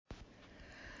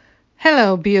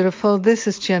Hello, beautiful. This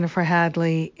is Jennifer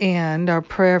Hadley, and our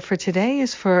prayer for today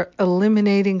is for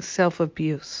eliminating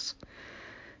self-abuse.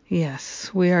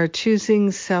 Yes, we are choosing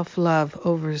self-love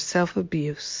over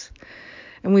self-abuse.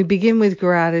 And we begin with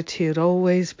gratitude,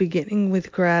 always beginning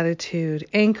with gratitude,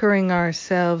 anchoring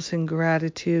ourselves in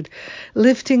gratitude,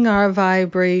 lifting our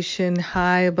vibration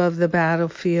high above the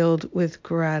battlefield with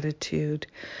gratitude.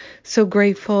 So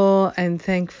grateful and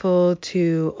thankful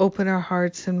to open our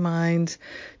hearts and minds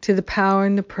to the power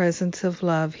and the presence of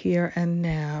love here and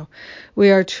now. We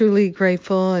are truly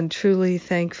grateful and truly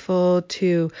thankful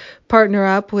to partner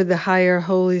up with the higher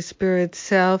Holy Spirit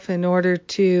self in order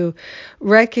to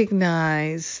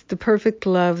recognize the perfect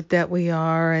love that we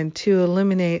are and to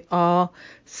eliminate all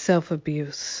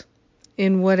self-abuse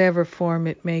in whatever form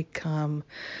it may come.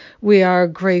 We are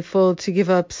grateful to give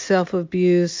up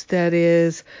self-abuse that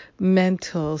is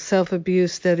mental,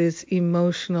 self-abuse that is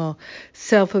emotional,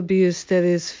 self-abuse that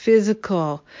is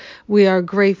physical. We are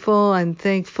grateful and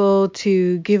thankful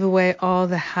to give away all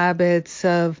the habits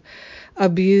of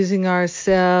abusing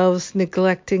ourselves,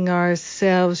 neglecting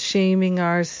ourselves, shaming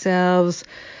ourselves,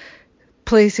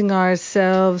 placing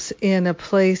ourselves in a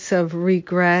place of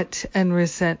regret and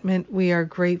resentment. We are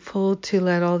grateful to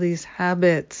let all these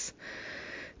habits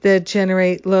that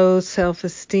generate low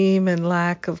self-esteem and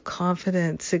lack of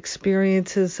confidence,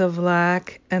 experiences of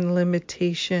lack and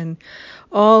limitation,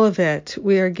 all of it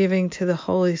we are giving to the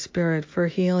Holy Spirit for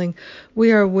healing.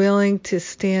 We are willing to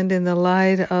stand in the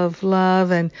light of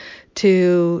love and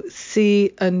to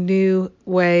see a new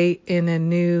way in a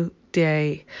new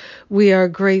day. We are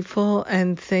grateful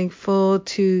and thankful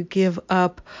to give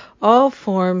up all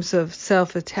forms of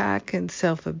self-attack and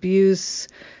self-abuse,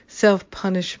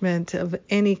 self-punishment of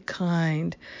any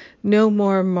kind. No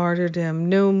more martyrdom,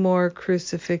 no more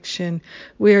crucifixion.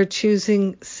 We are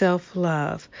choosing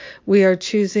self-love. We are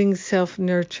choosing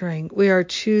self-nurturing. We are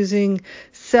choosing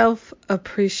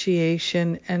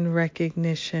self-appreciation and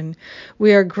recognition.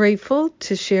 We are grateful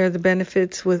to share the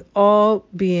benefits with all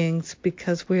beings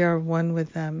because we are one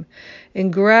with them.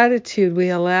 In gratitude, we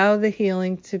allow the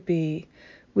healing to be.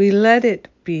 We let it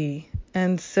be,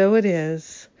 and so it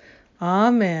is.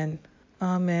 Amen.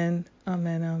 Amen.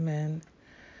 Amen. Amen.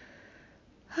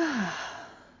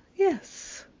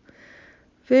 Yes.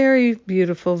 Very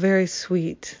beautiful, very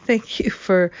sweet. Thank you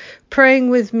for praying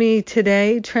with me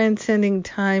today, transcending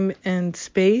time and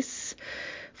space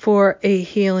for a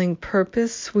healing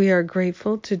purpose. We are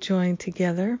grateful to join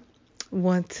together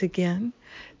once again.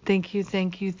 Thank you,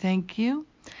 thank you, thank you.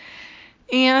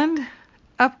 And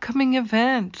upcoming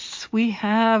events. We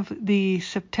have the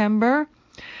September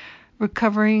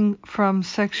Recovering from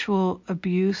Sexual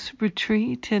Abuse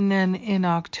Retreat, and then in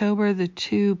October, the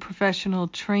 2 professional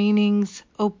trainings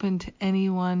open to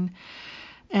anyone,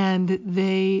 and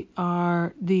they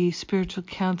are the Spiritual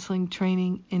Counseling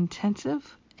Training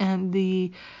Intensive and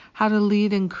the How to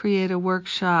Lead and Create a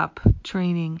Workshop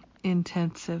Training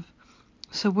Intensive.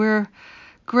 So we're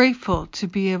grateful to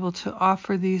be able to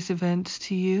offer these events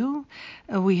to you.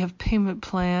 We have payment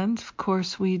plans, of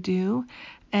course we do,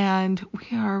 and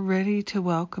we are ready to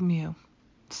welcome you.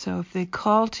 So if they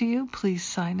call to you, please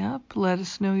sign up. Let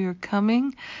us know you're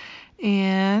coming,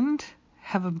 and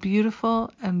have a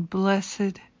beautiful and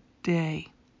blessed day.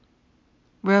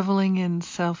 Reveling in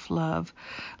self-love,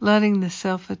 letting the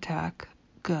self-attack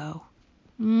go.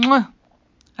 Mwah!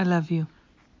 I love you.